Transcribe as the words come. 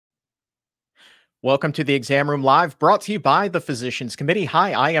Welcome to the Exam Room Live, brought to you by the Physicians Committee.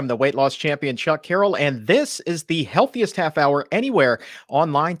 Hi, I am the weight loss champion, Chuck Carroll, and this is the healthiest half hour anywhere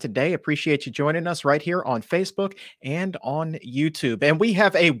online today. Appreciate you joining us right here on Facebook and on YouTube. And we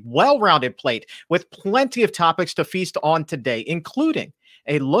have a well-rounded plate with plenty of topics to feast on today, including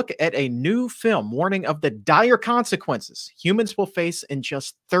a look at a new film warning of the dire consequences humans will face in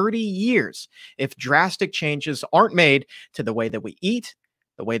just 30 years if drastic changes aren't made to the way that we eat,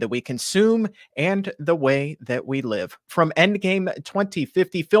 the way that we consume, and the way that we live. From Endgame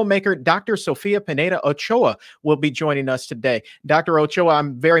 2050, filmmaker Dr. Sofia Pineda Ochoa will be joining us today. Dr. Ochoa,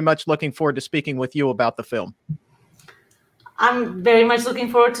 I'm very much looking forward to speaking with you about the film. I'm very much looking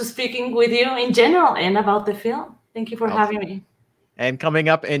forward to speaking with you in general and about the film. Thank you for having me. And coming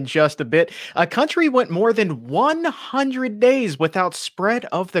up in just a bit, a country went more than 100 days without spread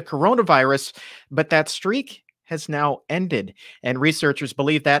of the coronavirus, but that streak has now ended. And researchers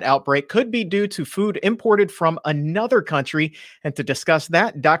believe that outbreak could be due to food imported from another country. And to discuss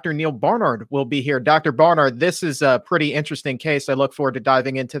that, Dr. Neal Barnard will be here. Dr. Barnard, this is a pretty interesting case. I look forward to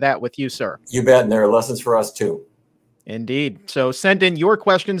diving into that with you, sir. You bet, and there are lessons for us too. Indeed. So send in your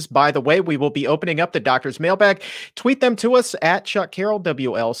questions. By the way, we will be opening up the doctor's mailbag. Tweet them to us at Chuck Carroll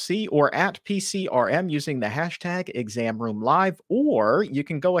WLC or at PCRM using the hashtag ExamRoomLive, or you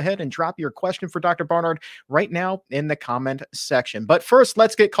can go ahead and drop your question for Dr. Barnard right now in the comment section. But first,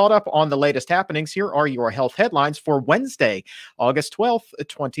 let's get caught up on the latest happenings. Here are your health headlines for Wednesday, August 12th,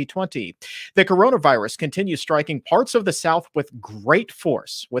 2020. The coronavirus continues striking parts of the South with great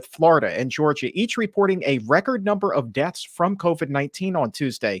force, with Florida and Georgia each reporting a record number of deaths from COVID-19 on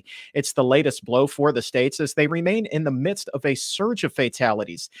Tuesday. It's the latest blow for the states as they remain in the midst of a surge of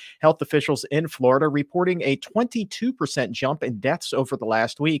fatalities. Health officials in Florida reporting a 22% jump in deaths over the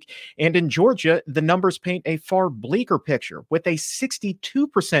last week. And in Georgia, the numbers paint a far bleaker picture with a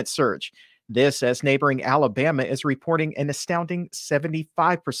 62% surge. This as neighboring Alabama is reporting an astounding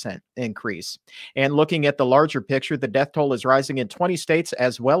 75% increase. And looking at the larger picture, the death toll is rising in 20 states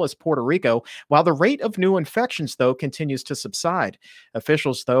as well as Puerto Rico, while the rate of new infections, though, continues to subside.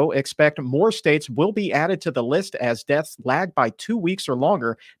 Officials, though, expect more states will be added to the list as deaths lag by 2 weeks or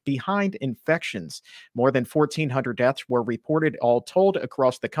longer behind infections. More than 1,400 deaths were reported all told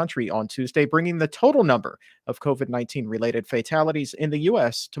across the country on Tuesday, bringing the total number of COVID-19 related fatalities in the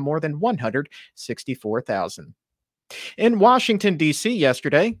U.S. to more than 164,000. In Washington, D.C.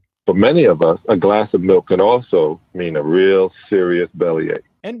 yesterday, for many of us, a glass of milk can also mean a real serious bellyache.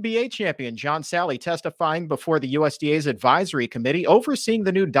 NBA champion John Salley testifying before the USDA's advisory committee overseeing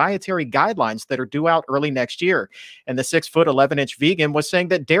the new dietary guidelines that are due out early next year. And the 6'11" vegan was saying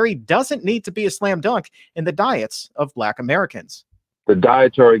that dairy doesn't need to be a slam dunk in the diets of Black Americans. The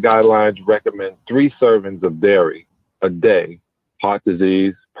dietary guidelines recommend 3 servings of dairy a day. Heart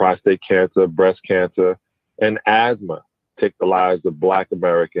disease, prostate cancer, breast cancer, and asthma take the lives of Black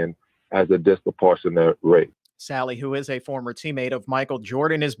Americans as a disproportionate rate. Salley, who is a former teammate of Michael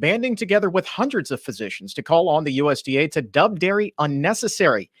Jordan, is banding together with hundreds of physicians to call on the USDA to dub dairy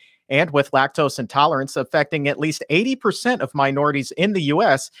unnecessary. And with lactose intolerance affecting at least 80% of minorities in the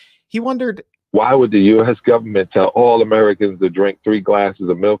U.S., he wondered, why would the U.S. government tell all Americans to drink 3 glasses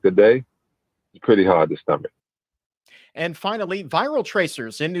of milk a day? It's pretty hard to stomach. And finally, viral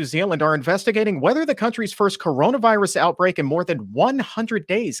tracers in New Zealand are investigating whether the country's first coronavirus outbreak in more than 100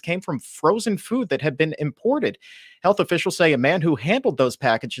 days came from frozen food that had been imported. Health officials say a man who handled those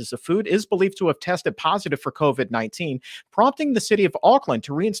packages of food is believed to have tested positive for COVID-19, prompting the city of Auckland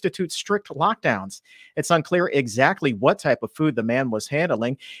to reinstitute strict lockdowns. It's unclear exactly what type of food the man was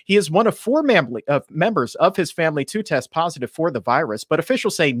handling. He is one of 4 members of his family to test positive for the virus, but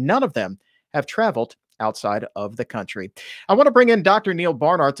officials say none of them have traveled outside of the country. I want to bring in Dr. Neal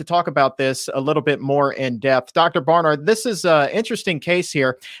Barnard to talk about this a little bit more in depth. Dr. Barnard, this is an interesting case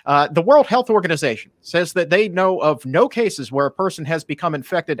here. The World Health Organization says that they know of no cases where a person has become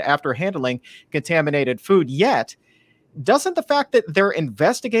infected after handling contaminated food. Yet, doesn't the fact that they're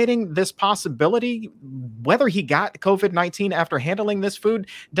investigating this possibility, whether he got COVID-19 after handling this food,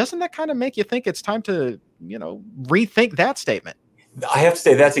 doesn't that kind of make you think it's time to, rethink that statement? I have to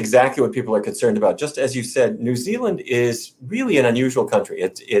say that's exactly what people are concerned about. Just as you said, New Zealand is really an unusual country.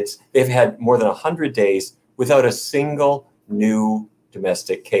 They've had more than 100 days without a single new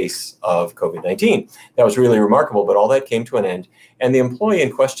domestic case of COVID-19. That was really remarkable, but all that came to an end. And the employee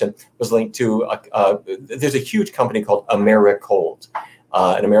in question was linked to, there's a huge company called Americold,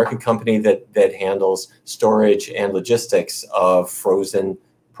 an American company that handles storage and logistics of frozen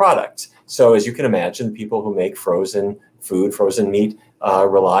products. So as you can imagine, people who make frozen food, frozen meat,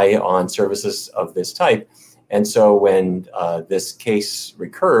 rely on services of this type. And so when this case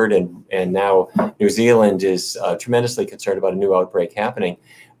recurred, and now New Zealand is tremendously concerned about a new outbreak happening,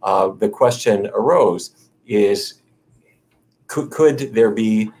 the question arose is, could there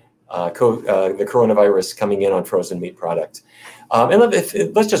be the coronavirus coming in on frozen meat products? And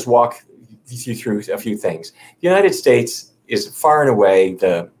let's just walk you through a few things. The United States is far and away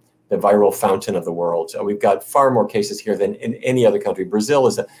the viral fountain of the world. So we've got far more cases here than in any other country. Brazil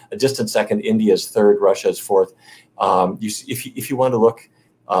is a distant second. India is third. Russia is fourth. If you want to look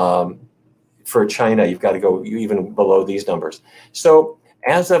for China, you've got to go even below these numbers. So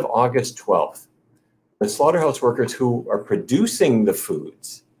as of August 12th, the slaughterhouse workers who are producing the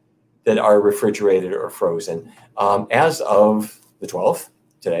foods that are refrigerated or frozen, as of the 12th,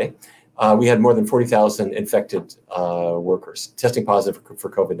 today, we had more than 40,000 infected workers testing positive for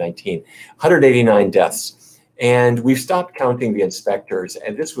COVID-19, 189 deaths. And we've stopped counting the inspectors.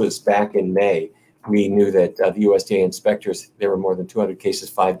 And this was back in May. We knew that the USDA inspectors, there were more than 200 cases,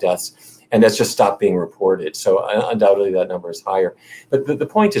 5 deaths. And that's just stopped being reported. So undoubtedly that number is higher. But the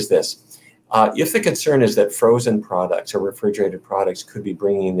point is this. If the concern is that frozen products or refrigerated products could be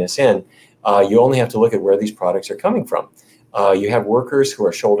bringing this in, you only have to look at where these products are coming from. You have workers who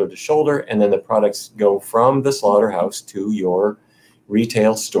are shoulder to shoulder, and then the products go from the slaughterhouse to your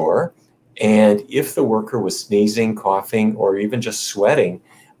retail store. And if the worker was sneezing, coughing, or even just sweating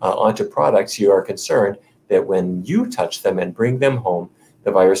onto products, you are concerned that when you touch them and bring them home,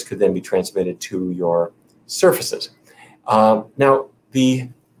 the virus could then be transmitted to your surfaces. Now, the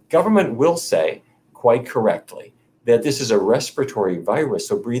government will say, quite correctly, that this is a respiratory virus,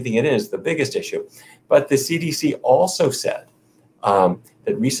 so breathing it in is the biggest issue. But the CDC also said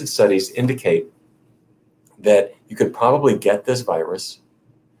that recent studies indicate that you could probably get this virus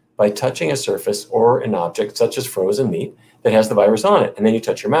by touching a surface or an object, such as frozen meat, that has the virus on it. And then you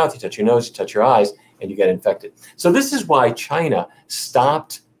touch your mouth, you touch your nose, you touch your eyes, and you get infected. So this is why China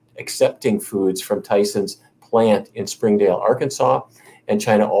stopped accepting foods from Tyson's plant in Springdale, Arkansas. And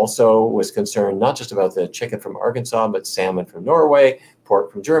China also was concerned not just about the chicken from Arkansas, but salmon from Norway,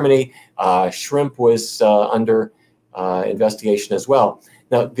 pork from Germany. Shrimp was under investigation as well.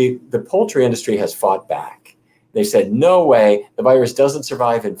 Now, the poultry industry has fought back. They said, no way, the virus doesn't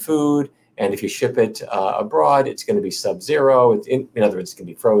survive in food. And if you ship it abroad, it's going to be sub-zero. In other words, it's going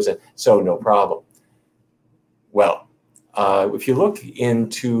to be frozen, so no problem. Well, if you look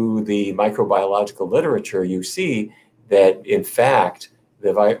into the microbiological literature, you see that, in fact,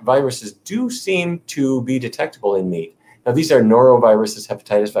 the viruses do seem to be detectable in meat. Now, these are noroviruses,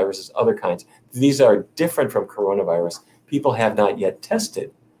 hepatitis viruses, other kinds. These are different from coronavirus. People have not yet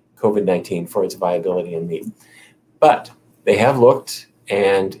tested COVID-19 for its viability in meat. But they have looked,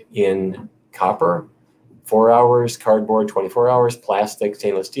 and in copper, 4 hours, cardboard, 24 hours, plastic,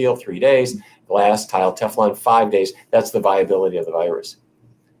 stainless steel, 3 days, glass, tile, Teflon, 5 days. That's the viability of the virus.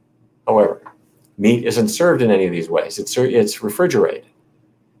 However, meat isn't served in any of these ways. It's refrigerated.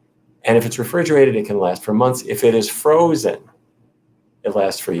 And if it's refrigerated, it can last for months. If it is frozen, it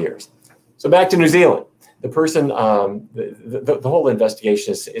lasts for years. So back to New Zealand. The person, the whole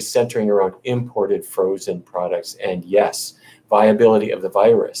investigation is centering around imported frozen products. And yes, viability of the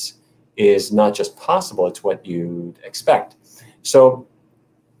virus is not just possible, it's what you'd expect. So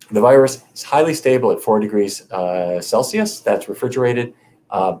the virus is highly stable at 4 degrees Celsius. That's refrigerated.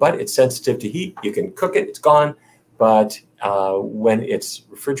 But it's sensitive to heat. You can cook it, it's gone. But when it's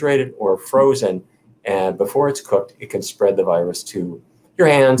refrigerated or frozen, and before it's cooked, it can spread the virus to your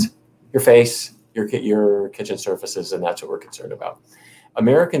hands, your face, your kitchen surfaces, and that's what we're concerned about.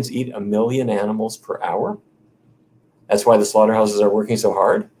 Americans eat 1 million animals per hour. That's why the slaughterhouses are working so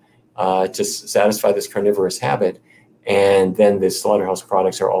hard to satisfy this carnivorous habit. And then the slaughterhouse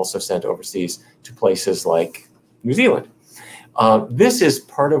products are also sent overseas to places like New Zealand. This is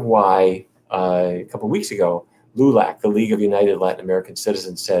part of why a couple of weeks ago, LULAC, the League of United Latin American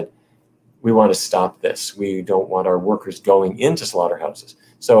Citizens, said, we want to stop this. We don't want our workers going into slaughterhouses.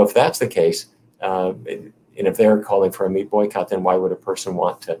 So if that's the case, and if they're calling for a meat boycott, then why would a person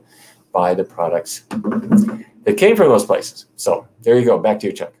want to buy the products that came from those places? So there you go. Back to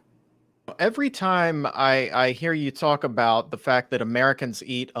you, Chuck. Every time I hear you talk about the fact that Americans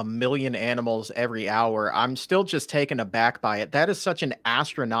eat 1 million animals every hour, I'm still just taken aback by it. That is such an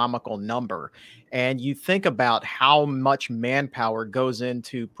astronomical number. And you think about how much manpower goes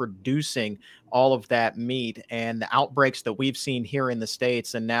into producing all of that meat, and the outbreaks that we've seen here in the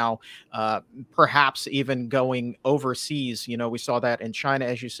States, and now perhaps even going overseas. You know, we saw that in China,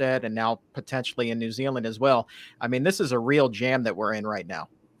 as you said, and now potentially in New Zealand as well. I mean, this is a real jam that we're in right now.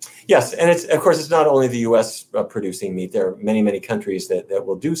 Yes, and of course, it's not only the U.S. Producing meat. There are many, many countries that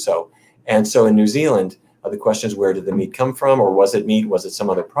will do so. And so in New Zealand, The question is, where did the meat come from? Or was it meat? Was it some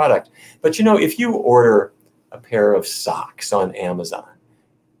other product? But, you know, if you order a pair of socks on Amazon,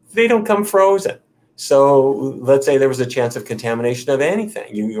 they don't come frozen. So let's say there was a chance of contamination of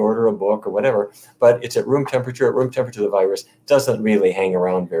anything. You order a book or whatever, but it's at room temperature. At room temperature, the virus doesn't really hang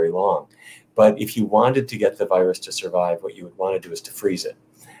around very long. But if you wanted to get the virus to survive, what you would want to do is to freeze it.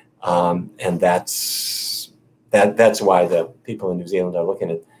 And that's why the people in New Zealand are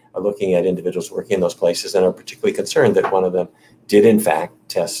looking at individuals working in those places and are particularly concerned that one of them did in fact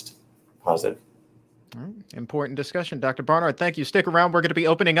test positive. All right. Important discussion, Dr. Barnard. Thank you. Stick around. We're going to be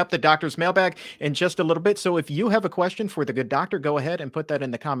opening up the doctor's mailbag in just a little bit. So if you have a question for the good doctor, go ahead and put that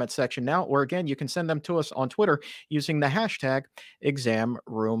in the comment section now. Or again, you can send them to us on Twitter using the hashtag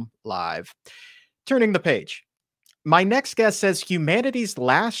ExamRoomLive. Turning the page. My next guest says humanity's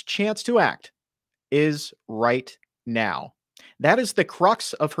last chance to act is right now. That is the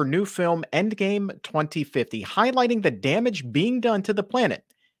crux of her new film, Endgame 2050, highlighting the damage being done to the planet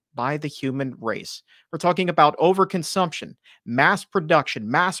by the human race. We're talking about overconsumption, mass production,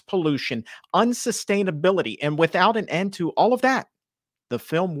 mass pollution, unsustainability, and without an end to all of that, the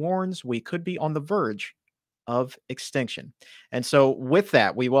film warns we could be on the verge of extinction. And so with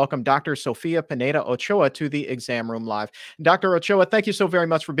that, we welcome Dr. Sofia Pineda Ochoa to the Exam Room Live. Dr. Ochoa, thank you so very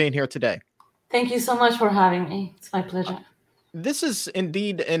much for being here today. Thank you so much for having me. It's my pleasure. This is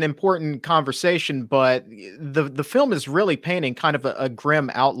indeed an important conversation, but the film is really painting kind of a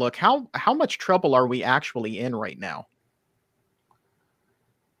grim outlook. How much trouble are we actually in right now?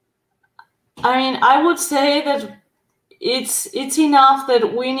 I mean, I would say that it's enough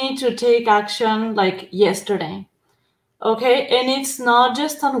that we need to take action like yesterday. Okay, and it's not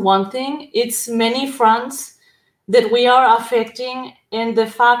just on one thing, it's many fronts that we are affecting. And the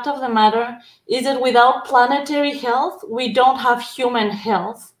fact of the matter is that without planetary health, we don't have human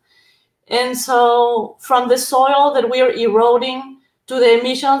health. And so from the soil that we're eroding, to the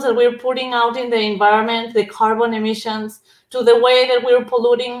emissions that we're putting out in the environment, the carbon emissions, to the way that we're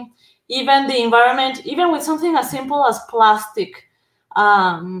polluting even the environment, even with something as simple as plastic,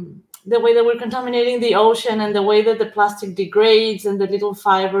 the way that we're contaminating the ocean and the way that the plastic degrades and the little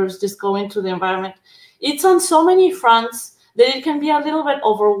fibers just go into the environment. It's on so many fronts that it can be a little bit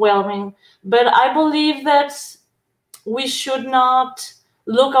overwhelming. But I believe that we should not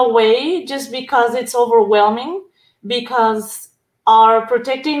look away just because it's overwhelming, because our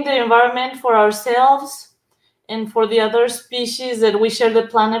protecting the environment for ourselves and for the other species that we share the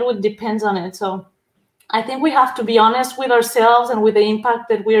planet with depends on it. So I think we have to be honest with ourselves and with the impact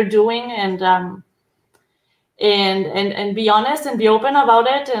that we're doing, and be honest and be open about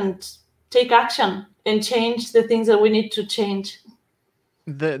it and take action and change the things that we need to change.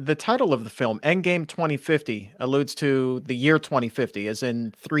 The title of the film, Endgame 2050, alludes to the year 2050, as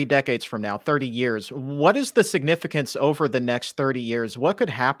in 3 decades from now, 30 years. What is the significance over the next 30 years? What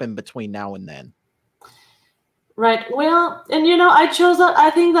could happen between now and then? Right. Well, and you know, I chose that. I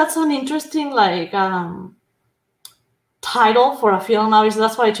think that's an interesting title for a film. Obviously,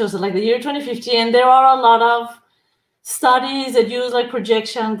 that's why I chose it, like the year 2050. And there are a lot of studies that use like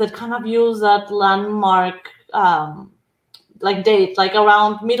projections that kind of use that landmark like date, like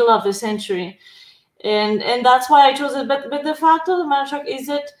around middle of the century. And that's why I chose it. But the fact of the matter is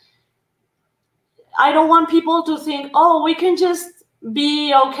that I don't want people to think, oh, we can just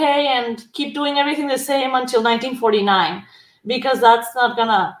be okay and keep doing everything the same until 1949, because that's not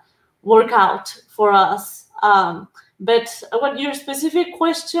gonna work out for us. But what your specific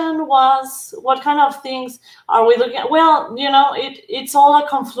question was, what kind of things are we looking at? Well, you know, it's all a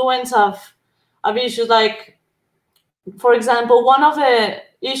confluence of issues. Like, for example, one of the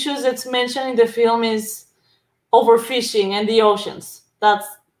issues that's mentioned in the film is overfishing in the oceans. That's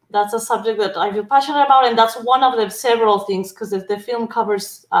a subject that I feel passionate about, and that's one of the several things, because the film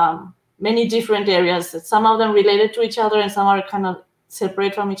covers many different areas. Some of them related to each other, and some are kind of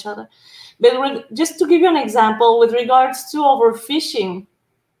separate from each other. But just to give you an example, with regards to overfishing,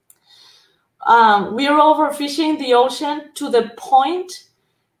 we are overfishing the ocean to the point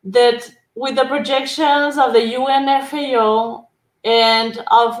that with the projections of the UNFAO and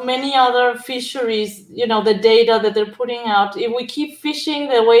of many other fisheries, you know, the data that they're putting out, if we keep fishing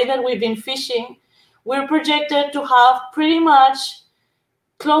the way that we've been fishing, we're projected to have pretty much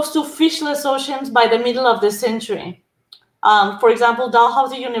close to fishless oceans by the middle of the century. For example,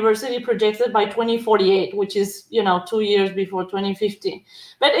 Dalhousie University projected by 2048, which is, you know, 2 years before 2050.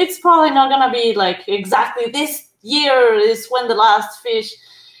 But it's probably not going to be like exactly this year is when the last fish,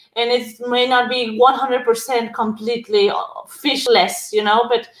 and it may not be 100% completely fishless, you know.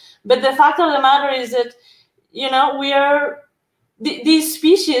 But the fact of the matter is that, you know, these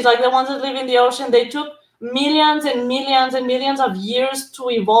species, like the ones that live in the ocean, they took millions and millions and millions of years to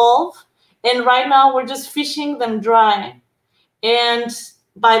evolve. And right now we're just fishing them dry. And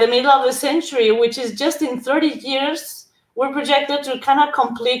by the middle of the century, which is just in 30 years, we're projected to kind of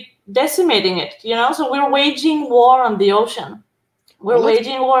complete decimating it, you know? So we're waging war on the ocean. We're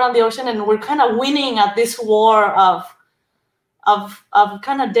waging war on the ocean, and we're kind of winning at this war of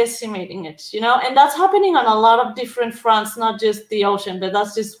kind of decimating it, you know? And that's happening on a lot of different fronts, not just the ocean, but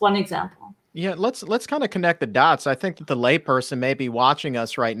that's just one example. Yeah, let's kind of connect the dots. I think that the layperson may be watching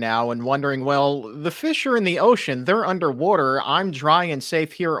us right now and wondering, well, the fish are in the ocean, they're underwater. I'm dry and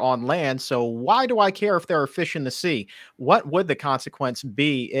safe here on land, so why do I care if there are fish in the sea? What would the consequence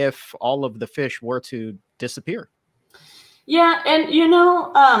be if all of the fish were to disappear? Yeah, and you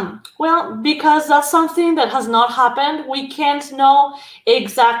know, well, because that's something that has not happened, we can't know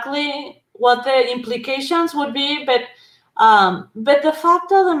exactly what the implications would be, but the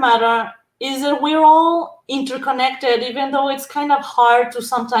fact of the matter is that we're all interconnected, even though it's kind of hard to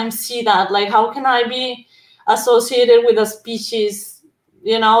sometimes see that. Like, how can I be associated with a species,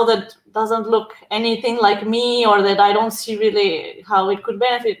 you know, that doesn't look anything like me, or that I don't see really how it could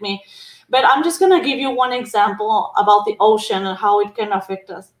benefit me? But I'm just going to give you one example about the ocean and how it can affect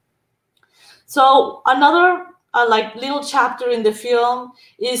us. So another like little chapter in the film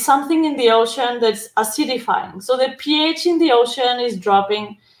is something in the ocean that's acidifying. So the pH in the ocean is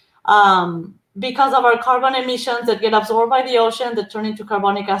dropping because of our carbon emissions that get absorbed by the ocean that turn into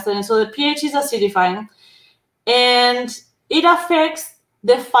carbonic acid. And so the pH is acidifying, and it affects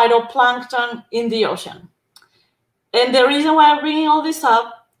the phytoplankton in the ocean. And the reason why I'm bringing all this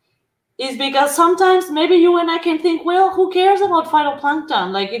up is because sometimes maybe you and I can think, well, who cares about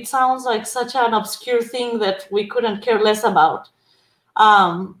phytoplankton? Like, it sounds like such an obscure thing that we couldn't care less about.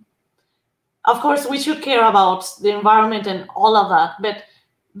 Of course, we should care about the environment and all of that.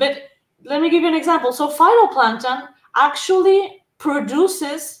 But let me give you an example. So phytoplankton actually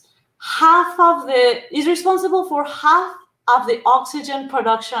is responsible for half of the oxygen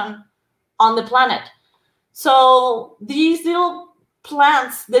production on the planet. So these little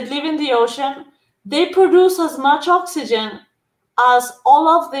plants that live in the ocean, they produce as much oxygen as all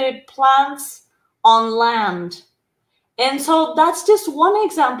of the plants on land. And so that's just one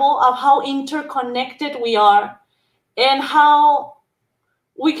example of how interconnected we are, and how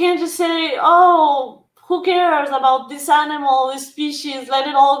we can't just say, oh, who cares about this animal, this species, let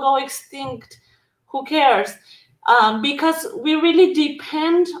it all go extinct. Who cares? Because we really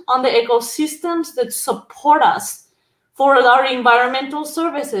depend on the ecosystems that support us for our environmental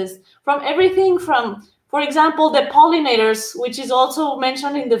services, from everything from, for example, the pollinators, which is also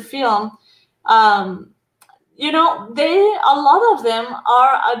mentioned in the film. You know, a lot of them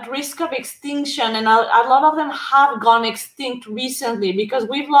are at risk of extinction, and a lot of them have gone extinct recently because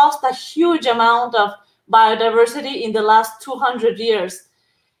we've lost a huge amount of biodiversity in the last 200 years.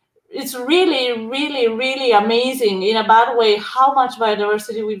 It's really, really, really amazing in a bad way how much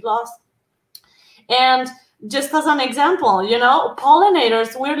biodiversity we've lost. And just as an example, you know,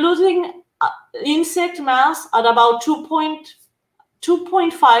 pollinators, we're losing insect mass at about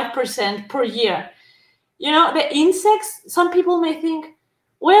 2.5% per year. You know, the insects, some people may think,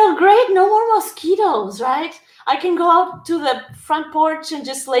 well, great, no more mosquitoes, right? I can go out to the front porch and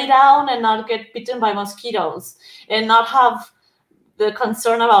just lay down and not get bitten by mosquitoes and not have the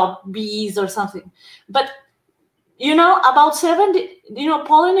concern about bees or something. But you know,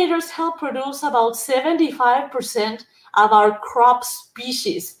 pollinators help produce about 75% of our crop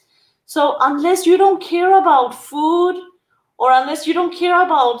species. So unless you don't care about food, or unless you don't care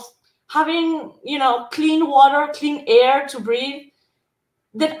about having, you know, clean water, clean air to breathe,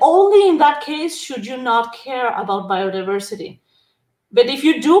 then only in that case should you not care about biodiversity. But if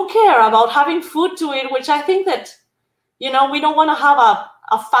you do care about having food to eat, which I think that, you know, we don't want to have a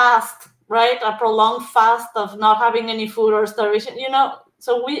fast, right? A prolonged fast of not having any food or starvation, you know.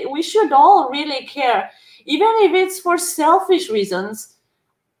 So we should all really care, even if it's for selfish reasons,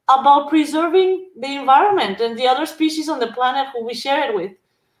 about preserving the environment and the other species on the planet who we share it with.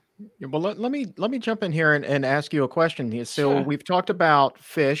 Well, let me jump in here and ask you a question here. So Sure. we've talked about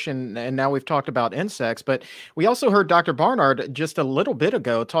fish and now we've talked about insects, but we also heard Dr. Barnard just a little bit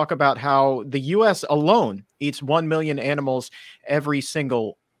ago talk about how the U.S. alone eats 1 million animals every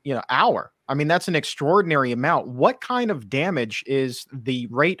single, you know, hour. I mean, that's an extraordinary amount. What kind of damage is the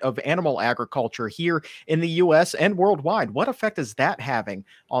rate of animal agriculture here in the U.S. and worldwide? What effect is that having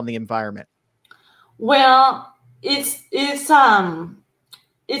on the environment? Well, it's on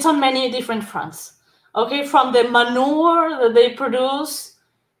many different fronts. Okay, from the manure that they produce,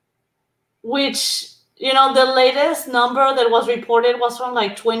 which, you know, the latest number that was reported was from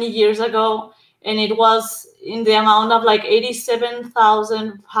like 20 years ago, and it was in the amount of like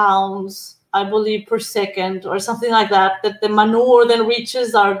 87,000 pounds, I believe, per second or something like that, that the manure then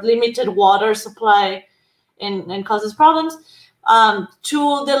reaches our limited water supply and causes problems,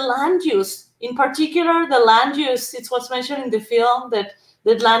 to the land use. In particular, the land use, it's what's mentioned in the film that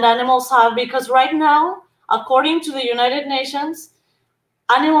land animals have, because right now, according to the United Nations,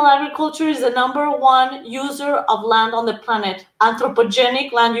 animal agriculture is the #1 user of land on the planet,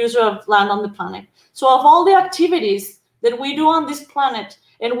 anthropogenic land user of land on the planet. So of all the activities that we do on this planet,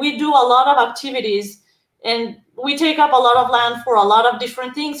 and we do a lot of activities, and we take up a lot of land for a lot of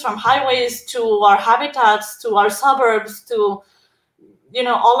different things, from highways to our habitats, to our suburbs, to, you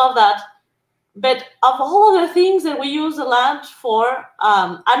know, all of that. But of all of the things that we use the land for,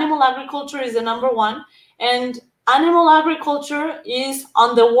 animal agriculture is the #1. And animal agriculture is,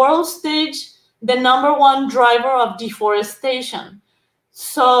 on the world stage, the #1 driver of deforestation.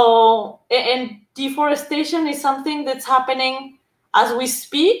 So, and deforestation is something that's happening as we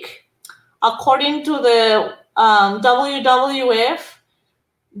speak. According to the WWF,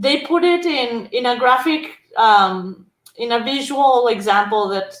 they put it in a graphic, in a visual example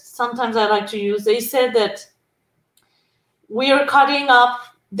that sometimes I like to use. They said that we are cutting up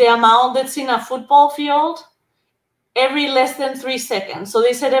the amount that's in a football field every less than 3 seconds. So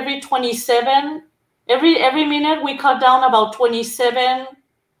they said every minute we cut down about 27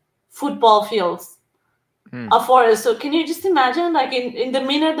 football fields of forest. So can you just imagine, like in the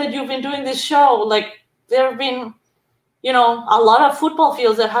minute that you've been doing this show, like there have been, you know, a lot of football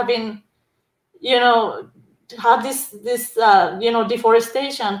fields that have been, you know, have this you know,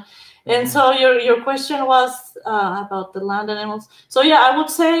 deforestation. And so your question was about the land animals. So yeah, I would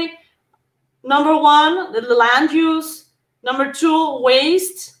say #1, the land use. #2,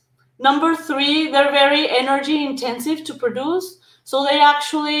 waste. #3, they're very energy intensive to produce. So they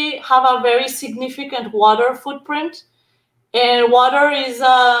actually have a very significant water footprint. And water is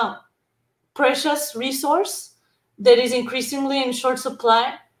a precious resource that is increasingly in short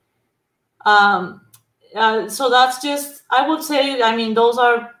supply. So that's just, I would say, I mean, those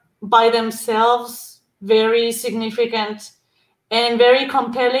are by themselves very significant and very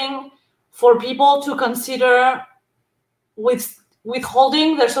compelling for people to consider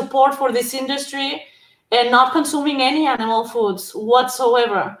withholding their support for this industry and not consuming any animal foods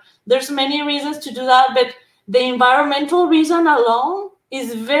whatsoever. There's many reasons to do that, but the environmental reason alone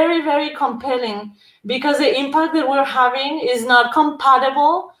is very, very compelling, because the impact that we're having is not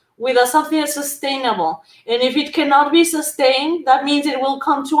compatible with something that's sustainable. And if it cannot be sustained, that means it will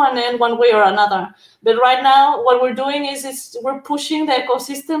come to an end one way or another. But right now, what we're doing is we're pushing the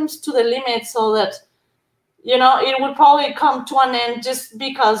ecosystems to the limit, so that, you know, it would probably come to an end just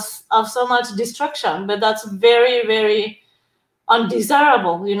because of so much destruction. But that's very, very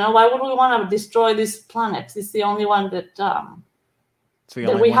undesirable. You know, why would we want to destroy this planet? It's the only one that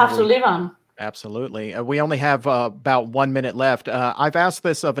we have to live on. Absolutely. We only have about 1 minute left. I've asked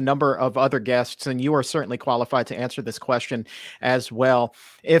this of a number of other guests, and you are certainly qualified to answer this question as well.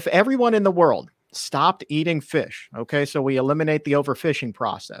 If everyone in the world stopped eating fish, okay, so we eliminate the overfishing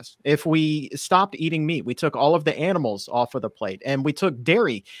process. If we stopped eating meat, we took all of the animals off of the plate, and we took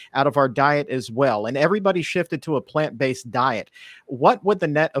dairy out of our diet as well, and everybody shifted to a plant-based diet, what would the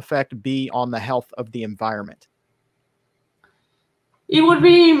net effect be on the health of the environment? It would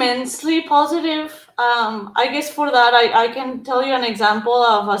be immensely positive. I guess for that, I can tell you an example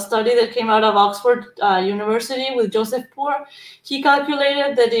of a study that came out of Oxford University with Joseph Poor. He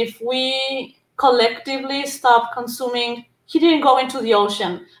calculated that if we collectively stop consuming, he didn't go into the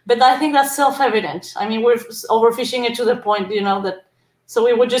ocean, but I think that's self-evident. I mean, we're overfishing it to the point, you know, that, so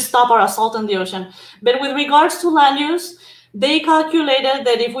we would just stop our assault on the ocean. But with regards to land use, they calculated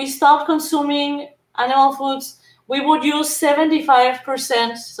that if we stopped consuming animal foods, we would use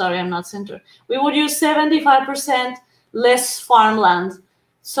 75%, sorry, I'm not centered. We would use 75% less farmland.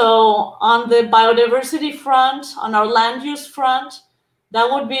 So on the biodiversity front, on our land use front, that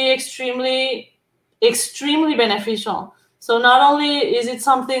would be extremely, extremely beneficial. So not only is it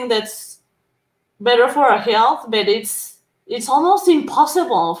something that's better for our health, but it's almost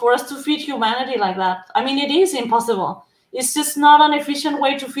impossible for us to feed humanity like that. I mean, it is impossible. It's just not an efficient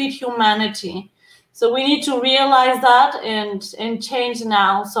way to feed humanity. So we need to realize that and change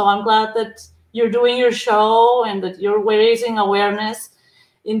now. So I'm glad that you're doing your show and that you're raising awareness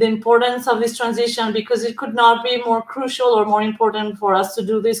in the importance of this transition, because it could not be more crucial or more important for us to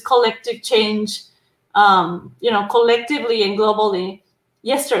do this collective change, you know, collectively and globally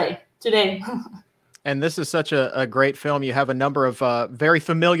today. And this is such a great film. You have a number of very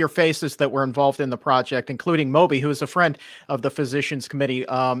familiar faces that were involved in the project, including Moby, who is a friend of the Physicians Committee.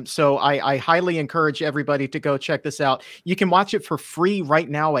 So I highly encourage everybody to go check this out. You can watch it for free right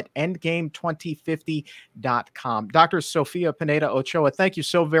now at endgame2050.com. Dr. Sofia Pineda Ochoa, thank you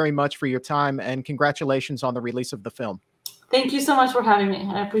so very much for your time, and congratulations on the release of the film. Thank you so much for having me.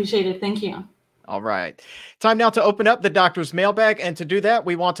 I appreciate it. Thank you. All right. Time now to open up the doctor's mailbag. And to do that,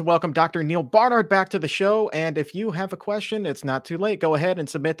 we want to welcome Dr. Neal Barnard back to the show. And if you have a question, it's not too late. Go ahead and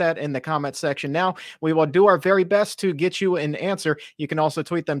submit that in the comment section now. We will do our very best to get you an answer. You can also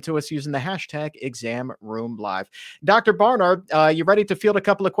tweet them to us using the hashtag ExamRoomLive. Dr. Barnard, you ready to field a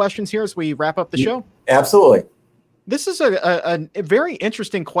couple of questions here as we wrap up the show? Absolutely. This is a very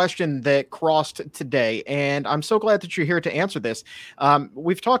interesting question that crossed today, and I'm so glad that you're here to answer this.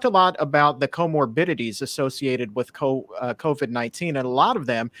 We've talked a lot about the comorbidities associated with COVID-19, and a lot of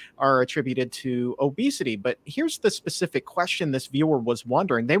them are attributed to obesity. But here's the specific question this viewer was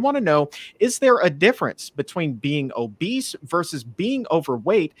wondering. They want to know, is there a difference between being obese versus being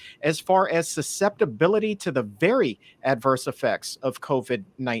overweight as far as susceptibility to the very adverse effects of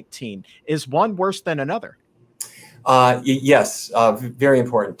COVID-19? Is one worse than another? Yes, very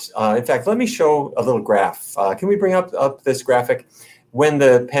important. In fact, let me show a little graph. Can we bring up this graphic? When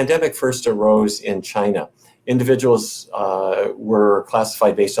the pandemic first arose in China, individuals were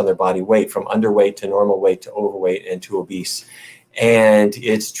classified based on their body weight, from underweight to normal weight to overweight and to obese. And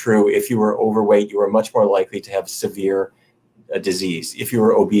it's true, if you were overweight, you were much more likely to have severe disease. If you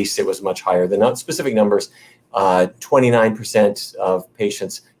were obese, it was much higher. The not specific numbers, 29% of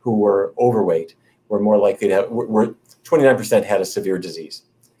patients who were overweight were more likely to have, 29% had a severe disease,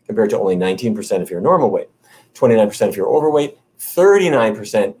 compared to only 19% if you're normal weight, 29% if you're overweight,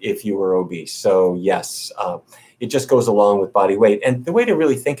 39% if you were obese. So yes, it just goes along with body weight. And the way to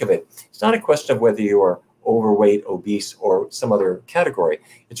really think of it, it's not a question of whether you are overweight, obese, or some other category.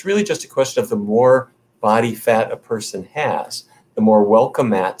 It's really just a question of the more body fat a person has, the more welcome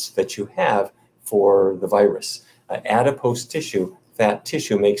mats that you have for the virus. Adipose tissue, fat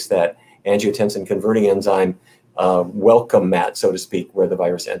tissue, makes that angiotensin converting enzyme welcome mat, so to speak, where the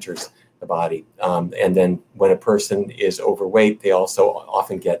virus enters the body. And then when a person is overweight, they also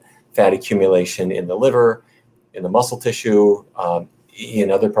often get fat accumulation in the liver, in the muscle tissue, in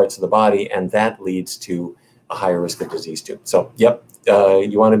other parts of the body, and that leads to a higher risk of disease too. So, yep,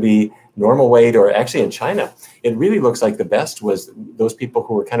 you want to be normal weight, or actually in China, it really looks like the best was those people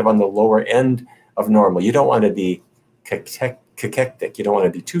who were kind of on the lower end of normal. You don't want to be cachectic. You don't want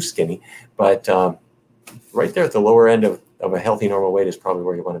to be too skinny, but right there at the lower end of a healthy normal weight is probably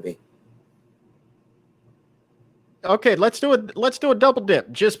where you want to be. Okay, let's do a double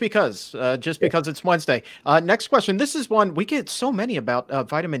dip just because it's Wednesday. Next question. This is one we get so many about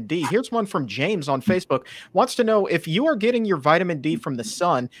vitamin D. Here's one from James on Facebook. Wants to know, if you are getting your vitamin D from the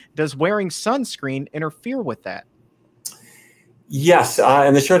sun, does wearing sunscreen interfere with that? Yes,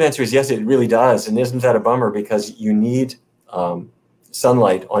 and the short answer is yes, it really does. And isn't that a bummer? Because you need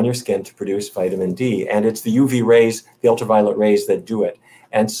sunlight on your skin to produce vitamin D, and it's the UV rays, the ultraviolet rays, that do it.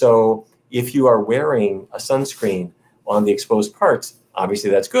 And so if you are wearing a sunscreen on the exposed parts, obviously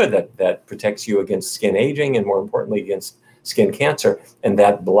that's good. That protects you against skin aging, and more importantly against skin cancer, and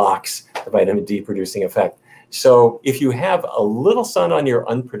that blocks the vitamin D producing effect. So if you have a little sun on your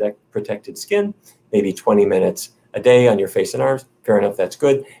unprotected skin, maybe 20 minutes a day on your face and arms, fair enough, that's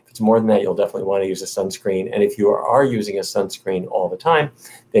good. If it's more than that, you'll definitely want to use a sunscreen. And if you are using a sunscreen all the time,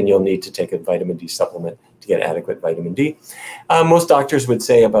 then you'll need to take a vitamin D supplement to get adequate vitamin D. Most doctors would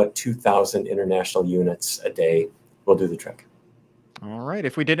say about 2,000 international units a day will do the trick. All right.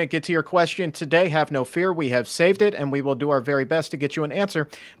 If we didn't get to your question today, have no fear. We have saved it, and we will do our very best to get you an answer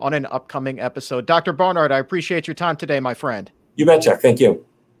on an upcoming episode. Dr. Barnard, I appreciate your time today, my friend. You bet, Chuck. Thank you.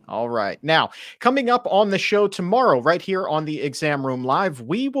 All right. Now, coming up on the show tomorrow, right here on the Exam Room Live,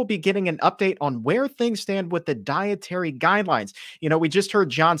 we will be getting an update on where things stand with the dietary guidelines. You know, we just heard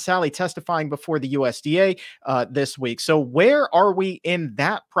John Sally testifying before the USDA this week. So where are we in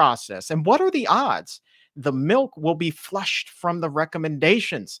that process? And what are the odds the milk will be flushed from the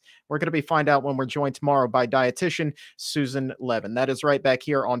recommendations? We're going to be find out when we're joined tomorrow by dietitian Susan Levin. That is right back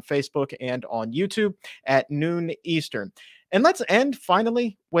here on Facebook and on YouTube at noon Eastern. And let's end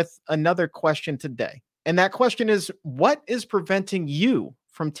finally with another question today. And that question is, what is preventing you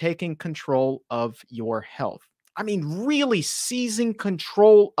from taking control of your health? I mean, really seizing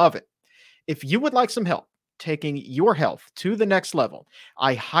control of it. If you would like some help taking your health to the next level,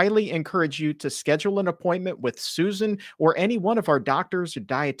 I highly encourage you to schedule an appointment with Susan or any one of our doctors or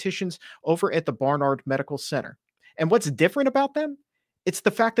dietitians over at the Barnard Medical Center. And what's different about them It's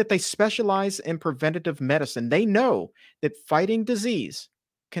the fact that they specialize in preventative medicine. They know that fighting disease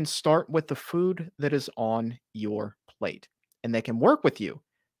can start with the food that is on your plate, and they can work with you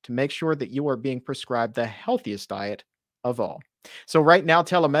to make sure that you are being prescribed the healthiest diet of all. So, right now,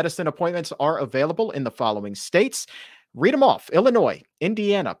 telemedicine appointments are available in the following states. Read them off: Illinois,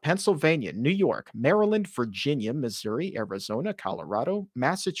 Indiana, Pennsylvania, New York, Maryland, Virginia, Missouri, Arizona, Colorado,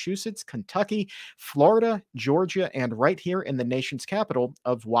 Massachusetts, Kentucky, Florida, Georgia, and right here in the nation's capital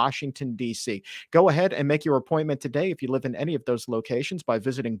of Washington, D.C. Go ahead and make your appointment today if you live in any of those locations by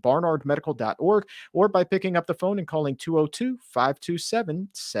visiting barnardmedical.org or by picking up the phone and calling 202 527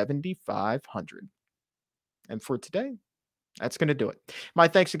 7500. And for today, that's going to do it. My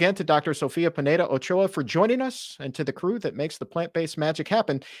thanks again to Dr. Sofia Pineda Ochoa for joining us, and to the crew that makes the plant-based magic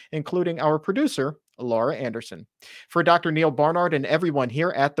happen, including our producer, Laura Anderson. For Dr. Neal Barnard and everyone here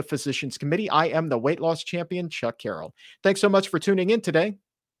at the Physicians Committee, I am the weight loss champion, Chuck Carroll. Thanks so much for tuning in today.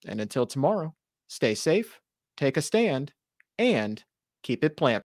 And until tomorrow, stay safe, take a stand, and keep it plant-based.